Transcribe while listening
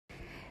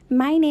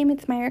My name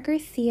is Myra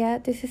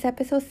Garcia. This is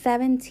episode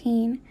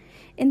 17.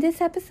 In this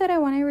episode, I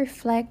want to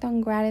reflect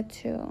on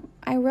gratitude.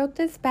 I wrote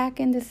this back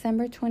in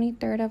December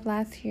 23rd of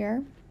last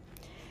year.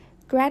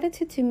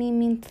 Gratitude to me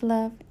means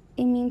love.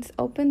 It means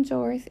open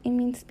doors. It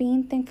means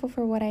being thankful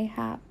for what I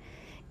have.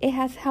 It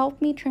has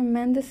helped me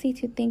tremendously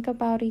to think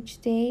about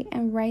each day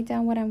and write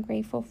down what I'm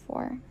grateful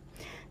for.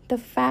 The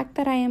fact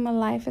that I am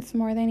alive is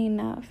more than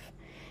enough.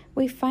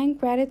 We find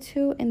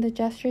gratitude in the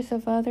gestures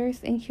of others,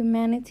 in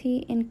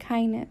humanity, in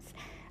kindness.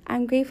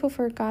 I'm grateful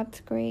for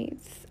God's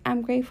grace.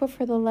 I'm grateful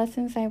for the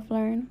lessons I've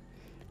learned.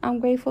 I'm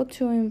grateful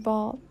to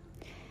evolve.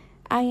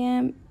 I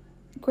am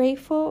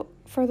grateful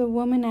for the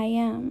woman I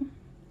am.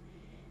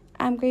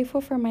 I'm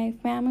grateful for my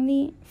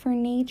family, for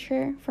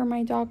nature, for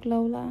my dog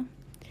Lola.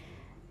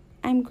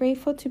 I'm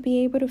grateful to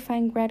be able to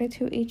find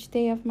gratitude each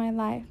day of my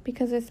life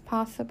because it's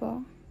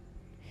possible.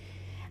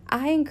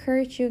 I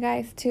encourage you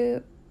guys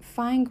to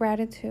find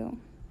gratitude.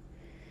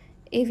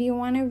 If you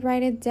want to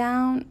write it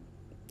down,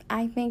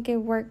 I think it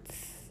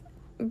works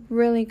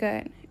really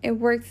good. It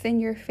works in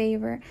your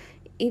favor.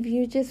 If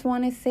you just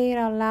want to say it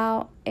out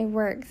loud, it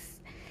works.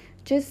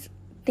 Just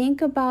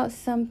think about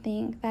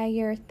something that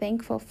you're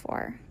thankful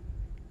for.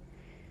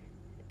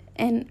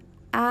 And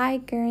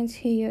I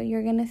guarantee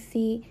you're going to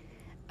see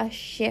a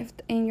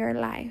shift in your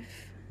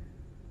life.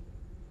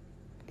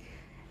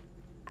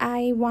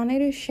 I wanted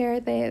to share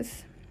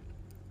this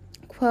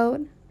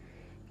quote.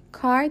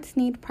 Cards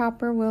need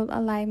proper wheel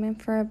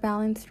alignment for a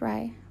balanced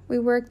ride. We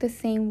work the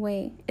same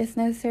way. It's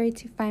necessary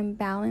to find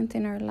balance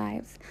in our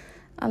lives.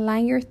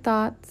 Align your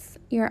thoughts,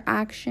 your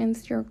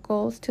actions, your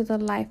goals to the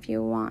life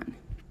you want.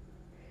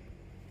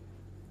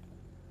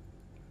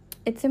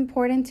 It's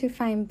important to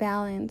find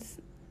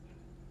balance,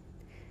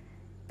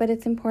 but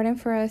it's important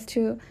for us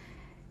to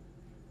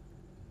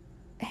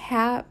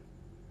have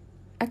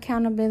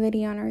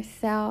accountability on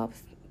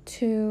ourselves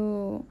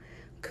to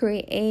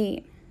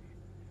create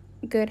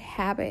good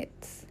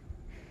habits.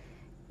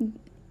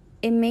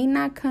 It may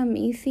not come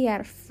easy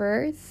at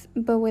first,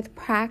 but with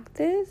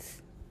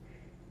practice,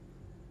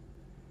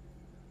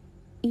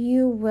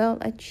 you will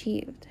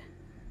achieve.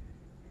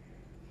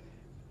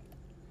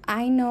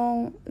 I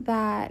know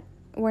that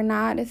we're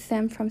not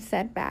exempt from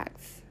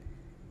setbacks.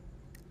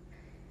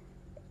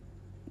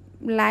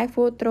 Life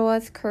will throw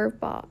us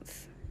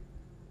curveballs.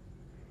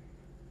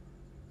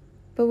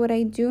 But what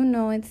I do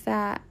know is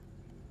that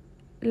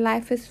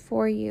life is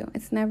for you.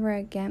 It's never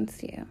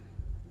against you.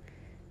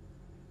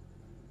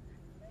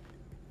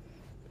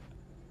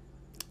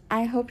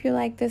 I hope you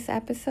like this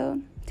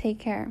episode. Take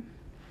care.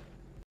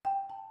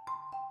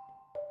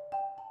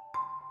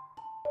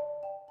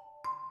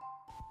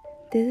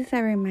 This is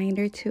a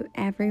reminder to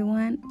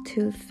everyone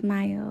to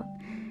smile.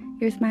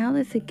 Your smile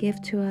is a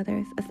gift to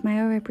others. A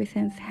smile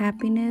represents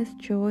happiness,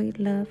 joy,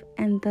 love,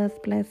 and thus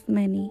bless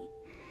many.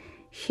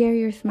 Share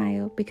your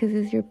smile because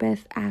it's your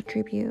best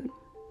attribute.